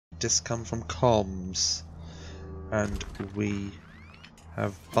discom from comms, and we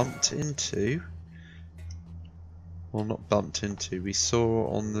have bumped into, well, not bumped into, we saw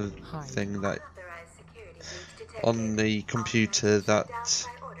on the thing that, on the computer, that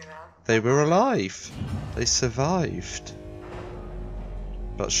they were alive. They survived.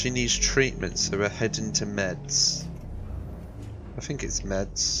 But she needs treatment, so we're heading to meds. I think it's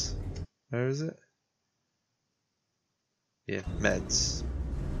meds. Where is it? Yeah, meds.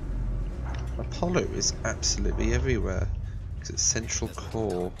 Apollo is absolutely everywhere. Because it's central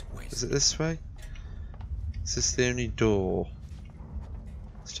core. Is it this way? Is this the only door?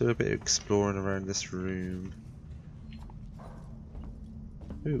 Let's do a bit of exploring around this room.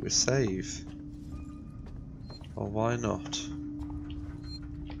 Ooh, a save. Well, why not?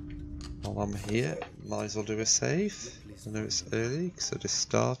 While I'm here, might as well do a save. I know it's early because I just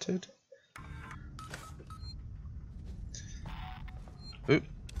started. Oop.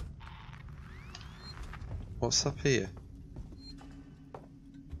 What's up here?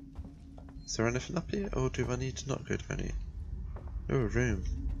 Is there anything up here, or do I need to not go down here? Oh, a room.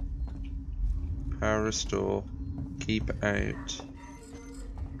 Power restore. Keep out.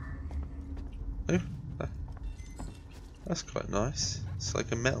 Oh, that's quite nice. It's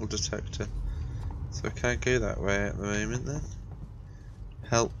like a metal detector. So I can't go that way at the moment then.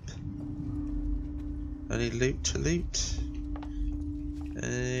 Help. Any loot to loot?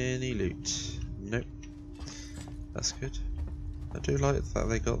 Any loot? Nope. That's good. I do like that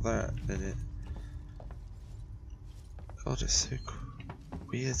they got that in it. God, it's so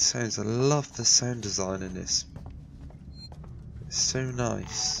weird sounds. I love the sound design in this. It's so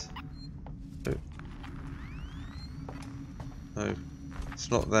nice. Oh. No, it's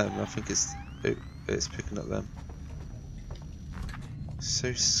not them. I think it's... Oh, it's picking up them.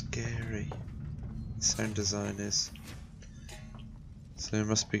 So scary. The sound design is. So it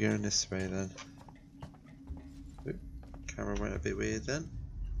must be going this way then. Ooh, camera went a bit weird then.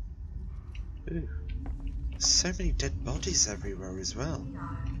 Ooh. So many dead bodies everywhere as well.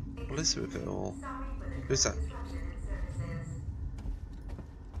 What is it with it all? Who's that?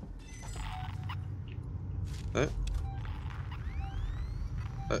 Oh.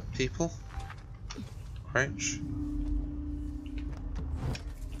 People? Crouch.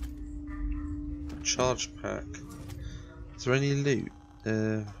 Charge pack. Is there any loot?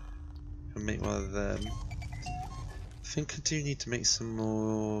 Can make one of them. I think I do need to make some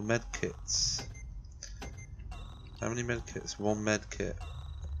more medkits. How many medkits? One medkit.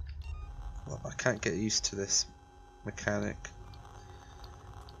 Well, I can't get used to this mechanic.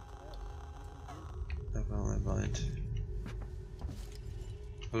 Oh, well, never mind.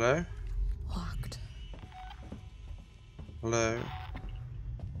 Hello? Locked. Hello?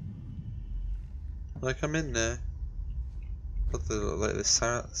 Like I'm in there. What the like the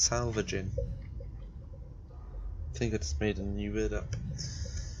salvaging? I think I just made a new word up.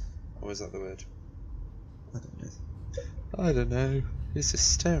 Or is that the word? I don't know. I don't know. He's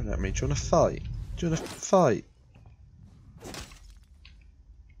just staring at me. Do you want to fight? Do you want to fight?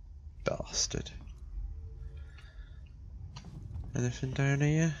 Bastard. Anything down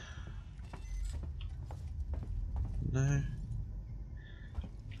here? No.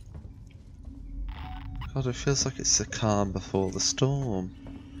 God, it feels like it's the calm before the storm.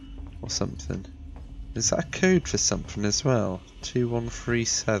 Or something. Is that a code for something as well?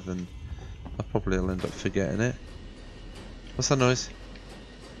 2137. I probably will end up forgetting it. What's that noise?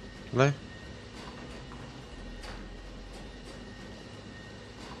 Hello?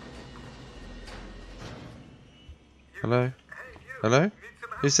 Hello? Hello?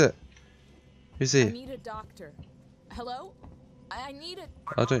 Who's it? Who's I here? need a doctor. Hello? I need a...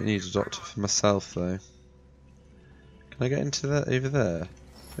 I don't need a doctor for myself though. Can I get into that over there?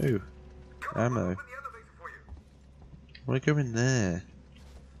 Ooh. Ammo. I want to go in there.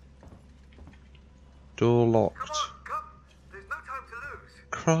 Door locked.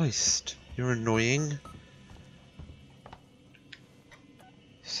 Christ, you're annoying.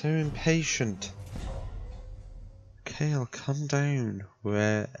 So impatient. Okay, I'll come down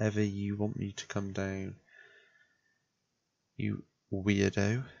wherever you want me to come down. You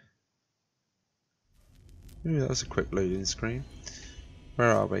weirdo. Ooh, that was a quick loading screen.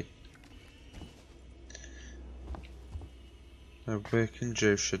 Where are we? A working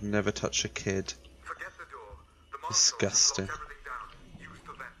Joe should never touch a kid. Disgusting.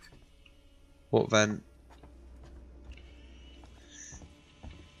 What vent?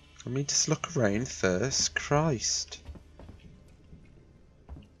 Let me just look around first. Christ.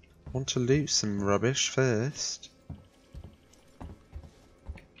 I want to loot some rubbish first.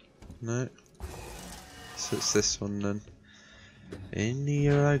 No. So it's this one then. In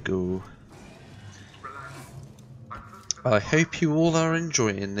here I go. I hope you all are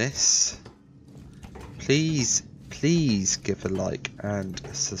enjoying this. Please give a like and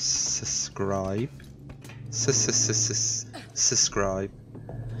subscribe. Subscribe.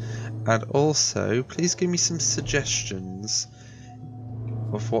 And also, please give me some suggestions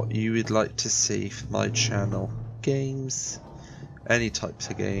of what you would like to see for my channel. Games, any types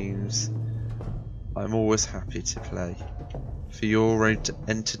of games. I'm always happy to play for your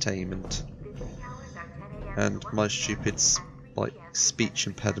entertainment. And my stupid speech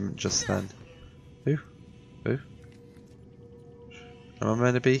impediment just then. Ooh. Am I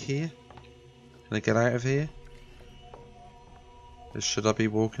meant to be here? Can I get out of here? Or should I be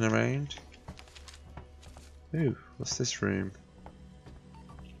walking around? Ooh, what's this room?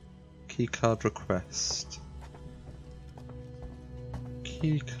 Keycard request.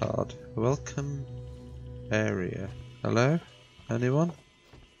 Keycard. Welcome area. Hello? Anyone?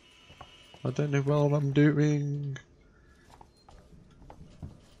 I don't know what I'm doing.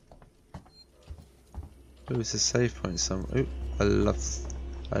 Oh, it's a save point somewhere. Oh,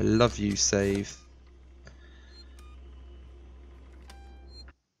 I love you, save.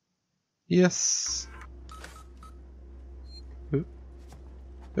 Yes. Oh,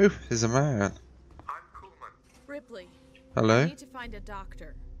 there's a man. Ripley. Hello? I need to find a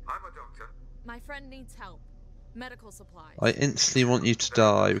doctor. I'm a doctor. My friend needs help. Medical supplies. I instantly want you to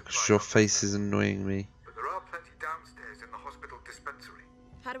die because your face is annoying me. But there are plenty downstairs in the hospital dispensary.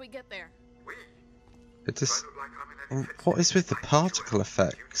 How do we get there? We? It just... Do I look like I'm in any fit What state is with the to find particle you?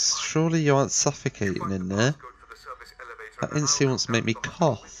 effects? Surely you aren't suffocating Find in the there. passcode for the service elevator That and I'll instantly wants to make me come down to the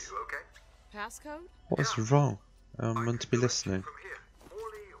hospital with cough. you, okay? Passcode? What is Yeah. wrong? I'm I meant to can be direct you listening. from here.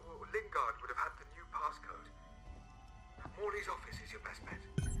 Morley or Lingard would have had the new passcode. Morley's office is your best bet.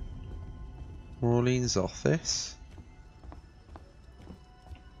 Maureen's office.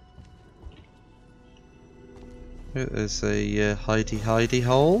 Oh, there's a hidey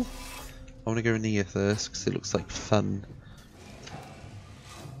hole. I want to go in here first because it looks like fun.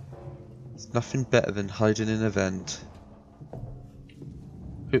 There's nothing better than hiding in a vent.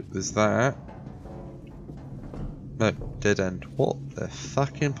 Oh, there's that. No, dead end. What the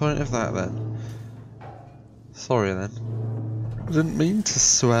fucking point of that then? Sorry then. I didn't mean to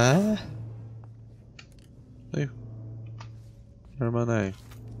swear. Oh. Where am I now?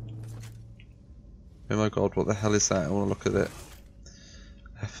 Oh my god, what the hell is that? I want to look at it.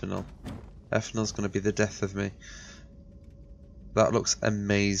 Ethanol. Ethanol's going to be the death of me. That looks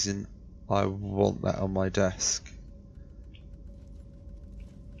amazing. I want that on my desk.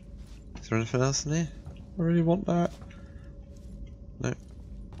 Is there anything else in here? I really want that. No.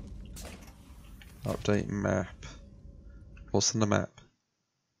 Update map. What's on the map?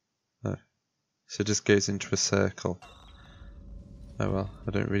 Oh. So it just goes into a circle. Oh well,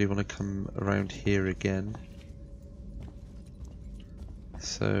 I don't really want to come around here again.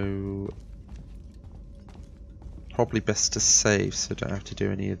 So probably best to save so I don't have to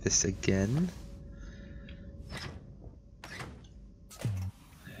do any of this again.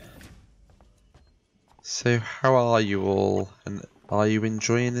 So how are you all, and are you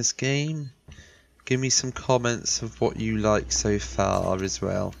enjoying this game? Give me some comments of what you like so far as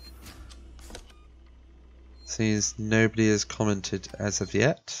well. Seems nobody has commented as of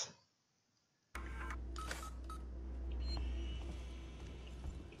yet.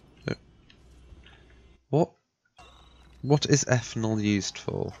 What is ethanol used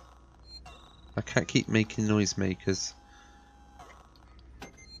for? I can't keep making noisemakers.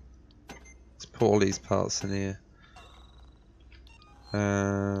 Let's put all these parts in here.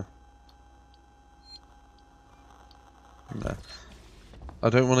 No. I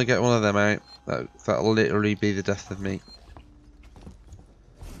don't want to get one of them out. That'll literally be the death of me.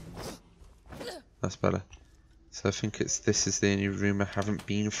 That's better. So I think this is the only room I haven't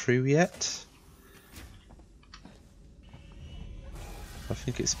been through yet. I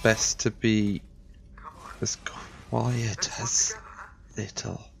think it's best to be as quiet as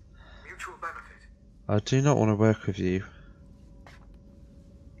little. Mutual benefit. I do not want to work with you.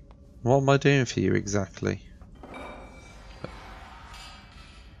 What am I doing for you exactly?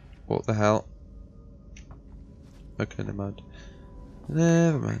 What the hell? Okay, never mind.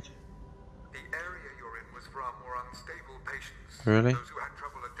 Never mind. The area you're in was for our more unstable patients. Really? Those who had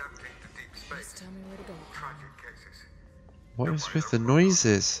trouble adapting to deep space. Just tell me where to go. Tragic cases. What is with the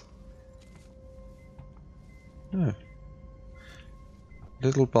noises? Oh.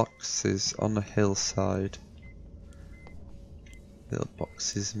 Little boxes on a hillside. Little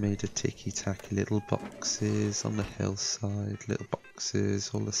boxes made of ticky-tacky little boxes on the hillside. Little boxes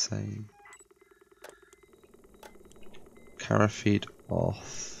all the same. camera feed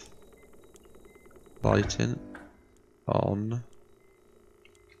off. Lighting on.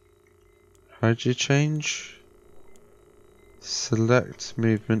 How do you change? Select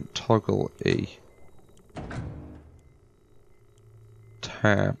movement, toggle E.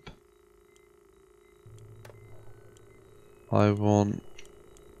 Tab. I want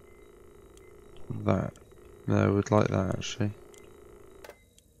that. No, I would like that actually.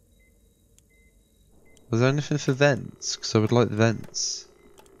 Was there anything for vents? Because I would like the vents.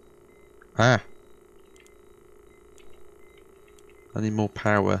 Ah! I need more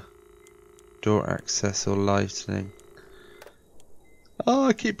power. Door access or lighting. Oh,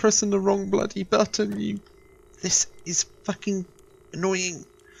 I keep pressing the wrong bloody button, you... This is fucking annoying.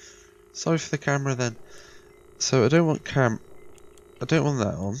 Sorry for the camera then. So I don't want I don't want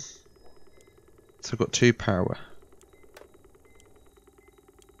that on. So I've got 2 power.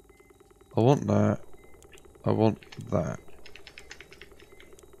 I want that. I want that.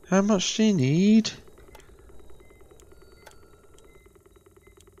 How much do you need?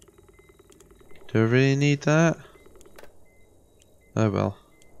 Do I really need that? Oh well.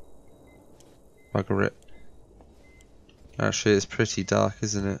 Bugger it. Actually, it's pretty dark,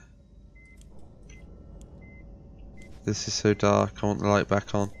 isn't it? This is so dark, I want the light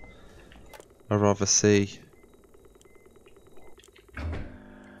back on. I'd rather see.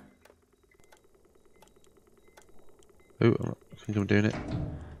 Oh, I think I'm doing it.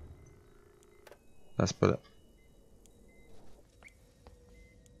 That's better.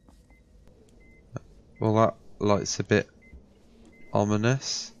 Well, that light's a bit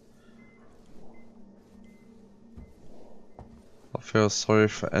ominous. I feel sorry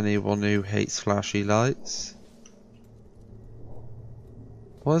for anyone who hates flashy lights.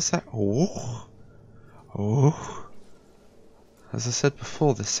 What is that? Oh! Oh! As I said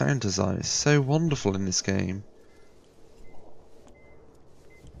before, the sound design is so wonderful in this game.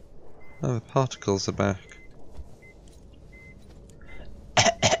 Oh, the particles are back.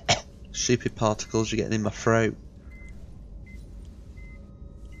 Stupid particles, you're getting in my throat.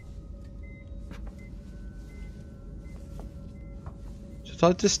 Did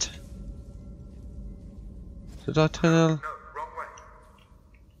I just... Did I turn on... No, wrong way.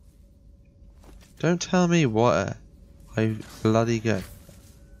 Don't tell me what I bloody go.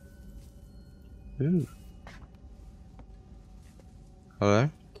 Ooh. Hello?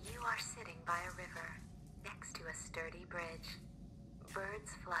 You are sitting by a river, next to a sturdy bridge.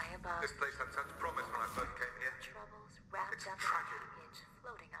 Birds fly above. This place had such promise when I first came here. Troubles wrapped It's up in a tragic. package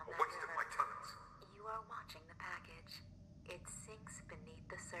floating on A that waste of my river. talents. You are watching the package. It sinks beneath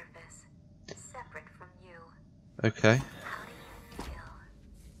the surface, separate from you. Okay. How do you feel?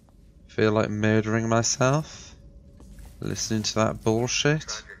 Feel like murdering myself? Listening to that bullshit?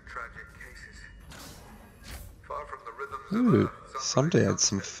 Tragic cases. Far from the rhythms Ooh, of Earth. somebody had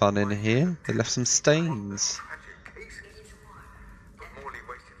some fun in here. They left some stains. Tragic cases. But Morley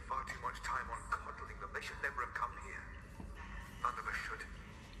wasted far too much time on coddling them. They should never have come here. None of us should.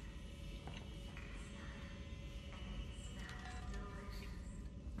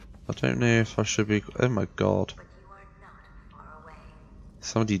 I don't know if I should be... Oh my god. But you are not far away.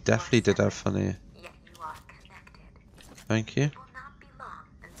 Somebody definitely did have fun here. Yet you are connected. Thank you. It will not be long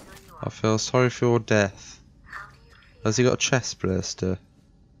until you I are. feel sorry for your death. How do you feel? Has he got a chest blister?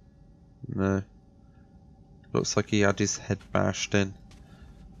 No. Looks like he had his head bashed in.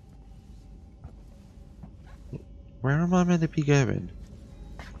 Where am I meant to be going?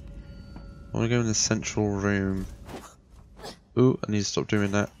 I want to go in the central room. Ooh, I need to stop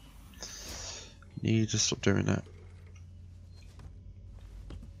doing that. Need to stop doing that.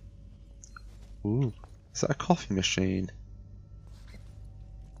 Ooh, is that a coffee machine?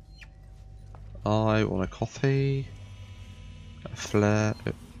 I want a coffee. A flare.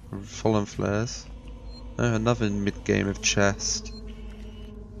 Full on flares. Oh, another mid-game of chest.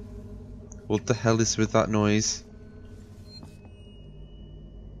 What the hell is with that noise?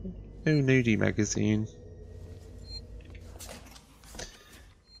 Oh, nudie magazine.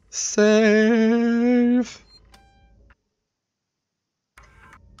 Save!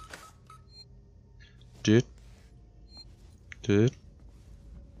 Dude.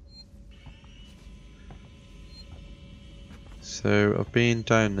 So I've been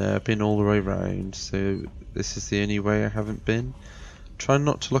down there, I've been all the way around, so this is the only way I haven't been. Try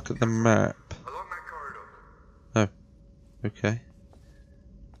not to look at the map. Along that corridor. Oh, okay.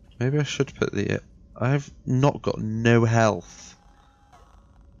 Maybe I should put the... I've not got no health.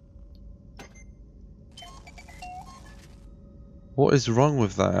 What is wrong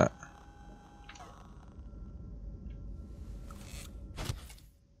with that?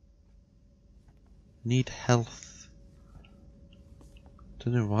 Need health.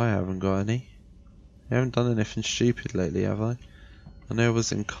 Don't know why I haven't got any. I haven't done anything stupid lately, have I? I know I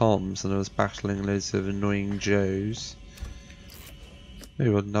was in comms and I was battling loads of annoying Joes.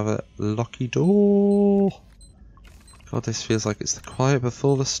 Oh, another lucky door. God, this feels like it's the quiet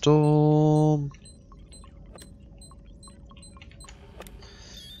before the storm.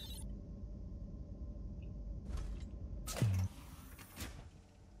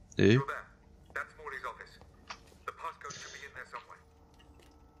 You're there. That's Morley's office. The passcode should be in there somewhere.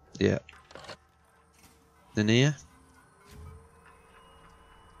 Yeah. In here?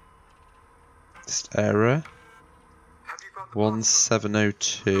 Just error. Have you found the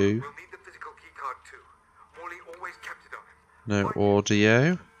 1702. We'll need the physical key card too. Morley always kept it on him. No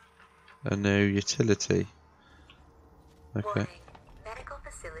audio. And no utility. Okay. Warning. Medical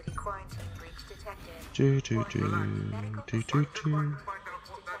facility quarantine breach detected. Do. Find out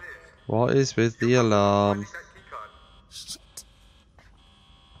what that is. What is with the alarm? Finding that key card. Shit.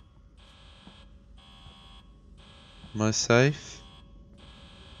 Am I safe?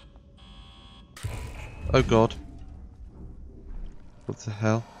 Oh god. What the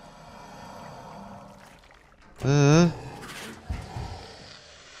hell?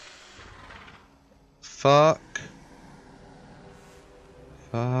 Fuck.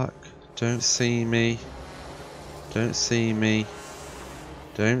 Fuck. Don't see me. Don't see me.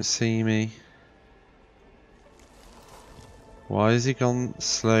 Don't see me. Why has he gone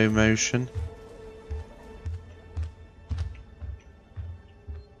slow motion?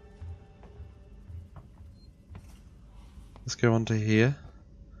 Let's go onto here.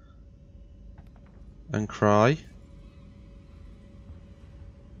 And cry.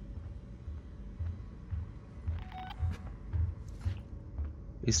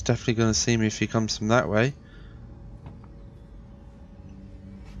 He's definitely going to see me if he comes from that way.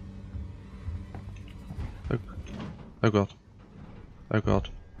 Oh god. Oh god.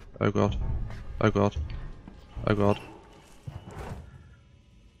 Oh god. Oh god. Oh god.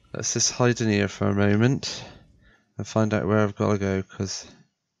 Let's just hide in here for a moment and find out where I've got to go, because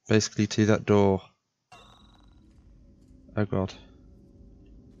basically to that door. Oh god.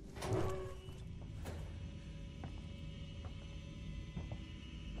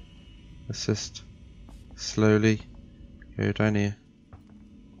 Let's just slowly go down here.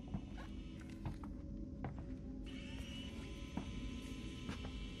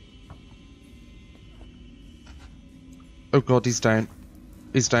 Oh god, he's down.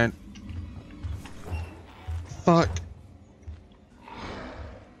 He's down. Fuck.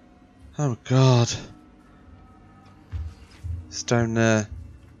 Oh god. He's down there.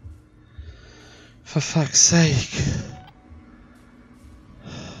 For fuck's sake.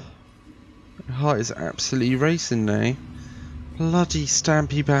 My heart is absolutely racing now. Bloody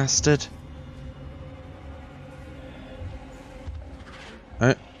stampy bastard.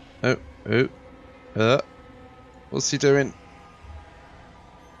 Oh. What's he doing?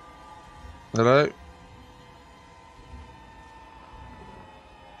 Hello?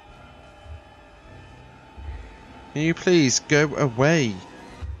 Can you please go away?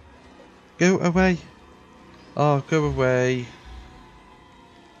 Go away. Oh, go away.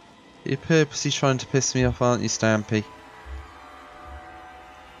 You're purposely trying to piss me off, aren't you, Stampy?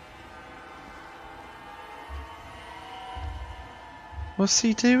 What's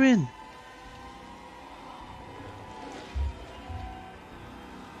he doing?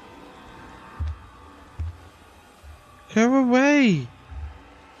 Go away!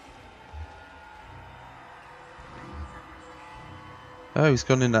 Oh, he's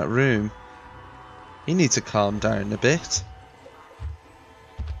gone in that room. He needs to calm down a bit.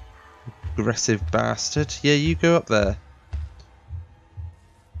 Aggressive bastard. Yeah, you go up there.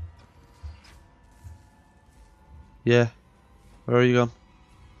 Yeah. Where are you gone?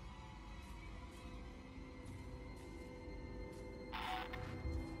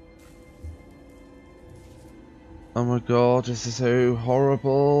 Oh my god, this is so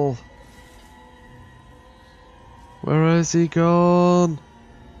horrible. Where has he gone?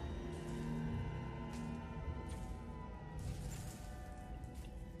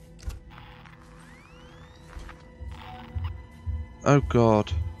 Oh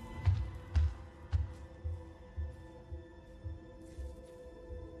god.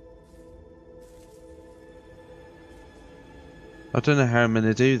 I don't know how I'm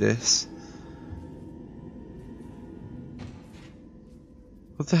gonna do this.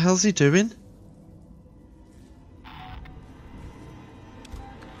 What the hell's he doing?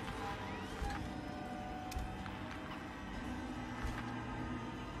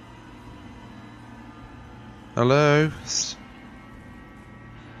 Hello? What's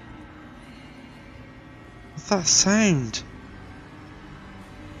that sound?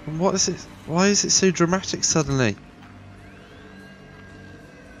 And what is it? Why is it so dramatic suddenly?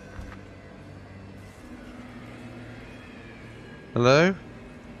 Hello?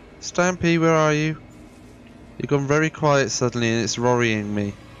 Stampy, where are you? You've gone very quiet suddenly and it's worrying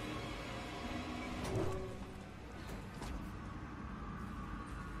me.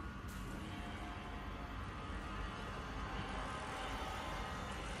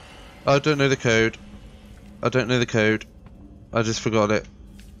 I don't know the code. I don't know the code. I just forgot it.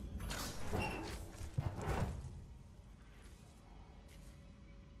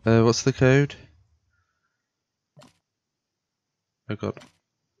 What's the code? Oh god.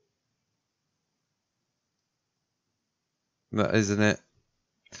 That isn't it.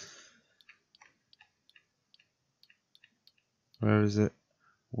 Where is it?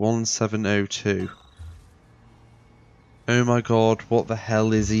 1702. Oh my god, what the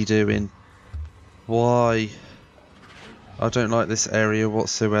hell is he doing? Why? I don't like this area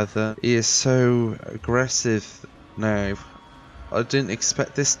whatsoever. He is so aggressive now. I didn't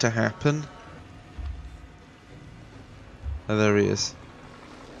expect this to happen. Oh, there he is.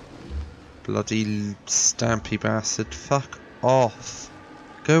 Bloody stampy bastard. Fuck off.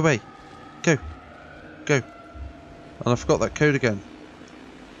 Go away. Go. Go. And I forgot that code again.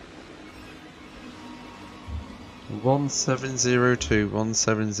 1702.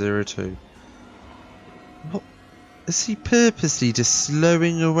 1702. What? Is he purposely just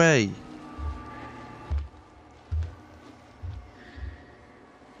slowing away?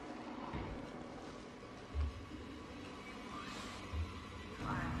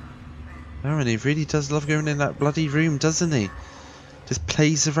 Oh, and he really does love going in that bloody room, doesn't he? Just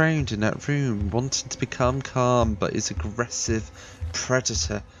plays around in that room, wanting to become calm, but his aggressive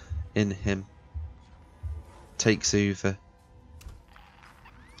predator in him takes over.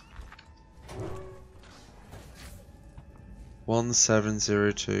 One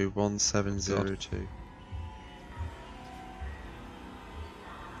 1702, 1702.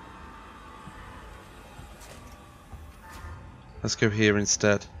 Let's go here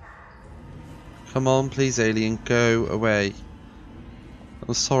instead. Come on, please, alien, go away.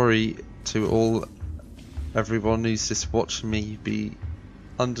 I'm sorry to everyone who's just watching me be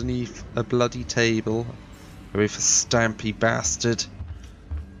underneath a bloody table with a stampy bastard.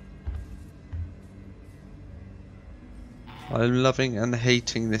 I'm loving and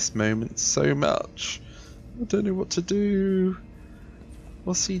hating this moment so much. I don't know what to do.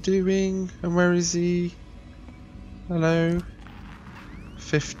 What's he doing? And where is he? Hello?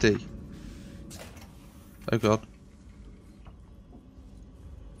 50. Oh god.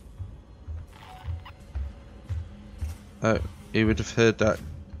 Oh, he would have heard that.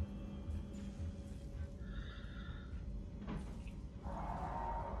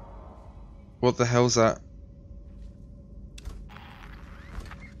 What the hell's that?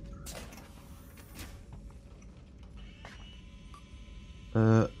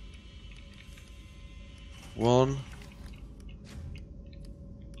 One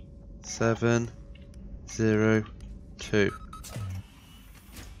 702.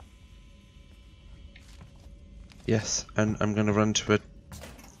 Yes, and I'm gonna run to it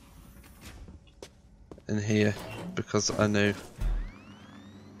in here because I know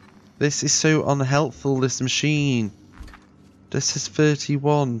this is so unhelpful. This machine. This is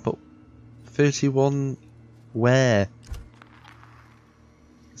 31, but 31 where?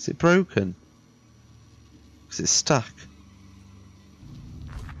 Is it broken? Is it stuck?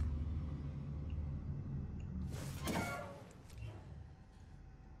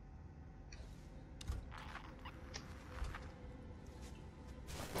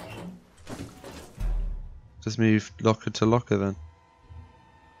 Just move locker to locker then.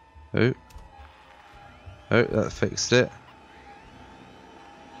 Oh. Oh, that fixed it.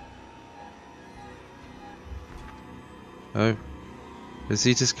 Oh. Is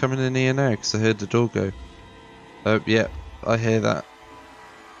he just coming in here now? Because I heard the door go. Oh, yeah. I hear that.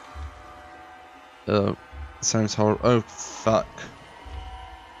 Oh. Sounds horrible. Oh, fuck.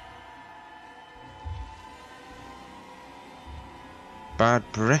 Bad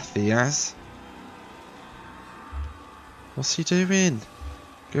breath he has. What's he doing?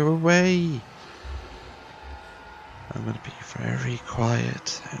 Go away. I'm going to be very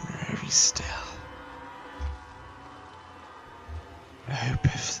quiet and very still.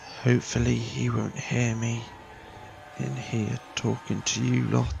 Hopefully he won't hear me in here talking to you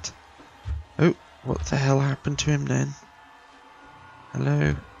lot. Oh, what the hell happened to him then?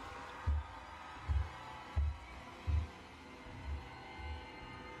 Hello?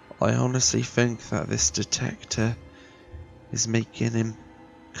 I honestly think that this detector is making him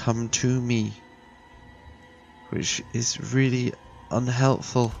come to me, which is really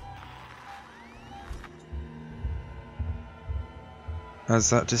unhelpful.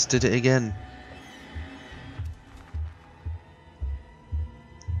 As that just did it again.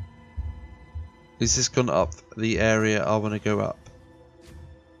 Is this gone up the area I want to go up?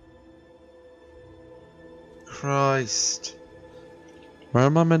 Christ. Where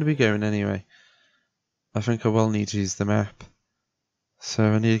am I meant to be going anyway? I think I will need to use the map. So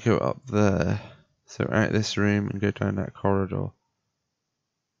I need to go up there. So out this room and go down that corridor.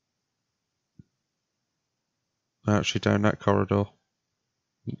 Actually down that corridor.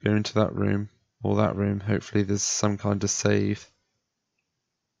 Go into that room. Or that room. Hopefully there's some kind of save.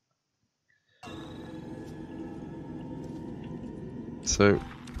 So,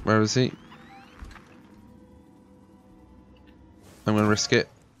 where is he? I'm gonna risk it.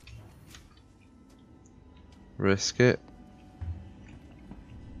 Risk it.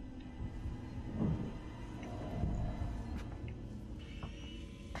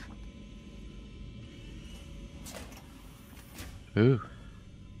 Ooh.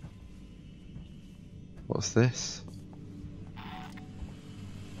 What's this?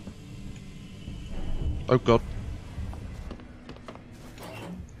 Oh god.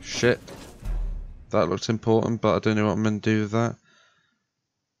 Shit. That looks important, but I don't know what I'm meant to do with that.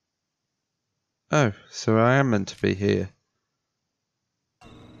 Oh, so I am meant to be here.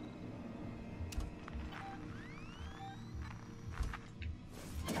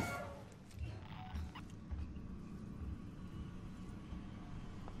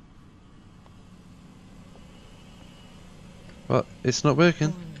 What? It's not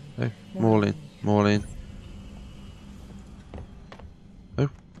working? Oh, Maureen. Maureen. Oh.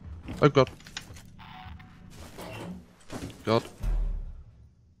 Oh god. God.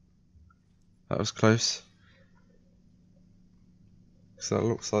 That was close. So that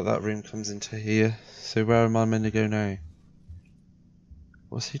looks like that room comes into here. So where am I meant to go now?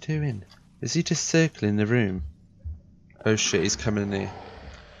 What's he doing? Is he just circling the room? Oh shit, he's coming in here.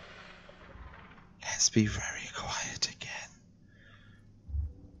 Let's be very quiet again.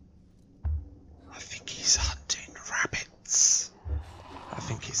 I think he's hunting rabbits. I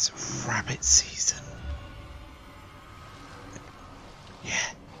think it's rabbit season.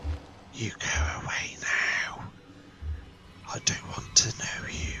 Yeah, you go away now. I don't want to know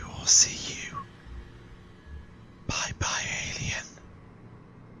you or see you. Bye bye, alien.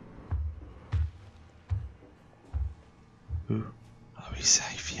 Ooh, are we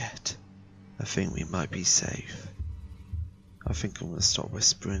safe yet? I think we might be safe. I think I'm going to stop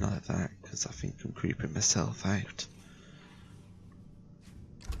whispering like that because I think I'm creeping myself out.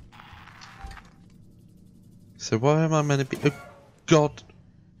 So why am I meant to be... Oh god!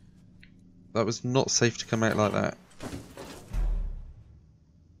 That was not safe to come out like that.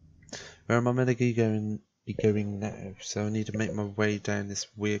 Where am I meant to be going now? So I need to make my way down this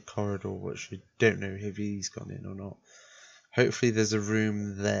weird corridor, which I don't know if he's gone in or not. Hopefully there's a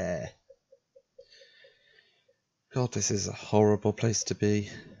room there. God, this is a horrible place to be.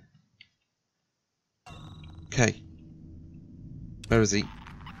 Okay. Where is he?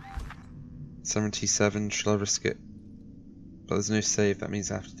 77, shall I risk it? But there's no save, that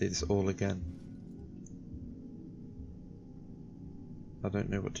means I have to do this all again. I don't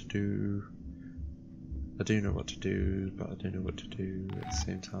know what to do. I do know what to do, but I don't know what to do at the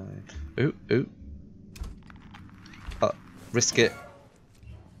same time. Ooh, ooh. Risk it.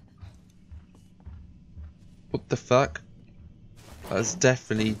 What the fuck? That's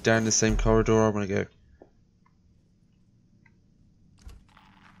definitely down the same corridor I want to go.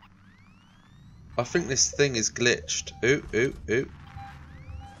 I think this thing is glitched. Ooh, ooh, ooh.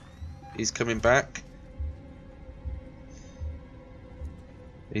 He's coming back.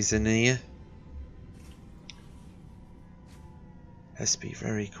 He's in here. Let's be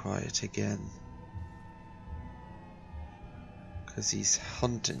very quiet again. Because he's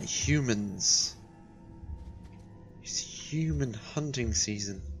hunting humans. It's human hunting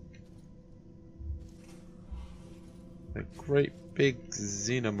season. A great big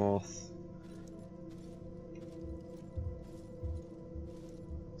xenomorph.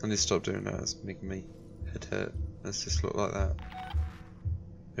 I need to stop doing that, it's making me head hurt. Let's just look like that.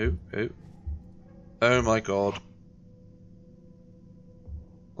 Ooh, ooh. Oh my god.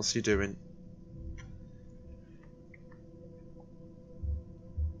 What's he doing?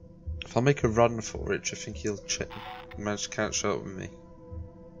 If I make a run for it, do you think he'll manage to catch up with me?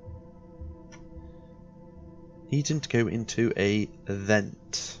 Needing to go into a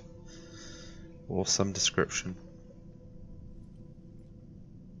vent. Or some description.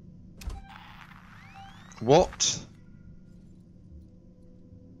 What?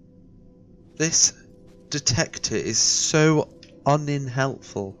 This detector is so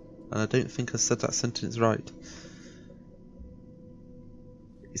unhelpful. And I don't think I said that sentence right.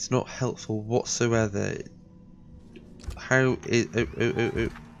 It's not helpful whatsoever. How is... Oh.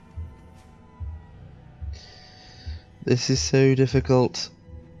 This is so difficult.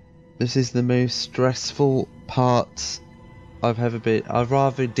 This is the most stressful part I've ever been. I'd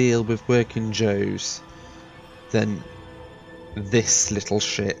rather deal with working Joes than this little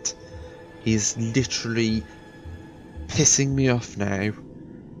shit. He's literally pissing me off now.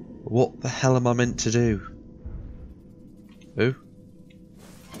 What the hell am I meant to do? Oh?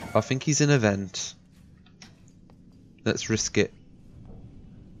 I think he's in a vent. Let's risk it.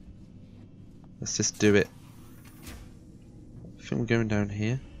 Let's just do it. I think we're going down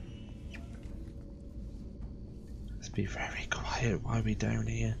here. Let's be very quiet. Why are we down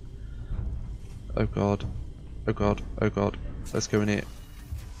here? Oh god. Oh god. Oh god. Let's go in here.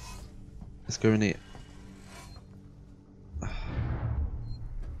 Let's go in here.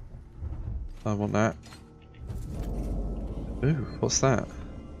 I want that. Ooh, what's that?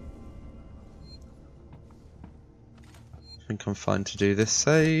 I think I'm fine to do this.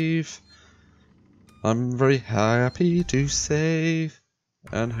 Save. I'm very happy to save.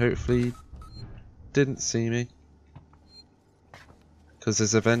 And hopefully didn't see me. Because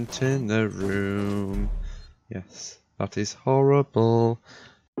there's a vent in the room. Yes, that is horrible.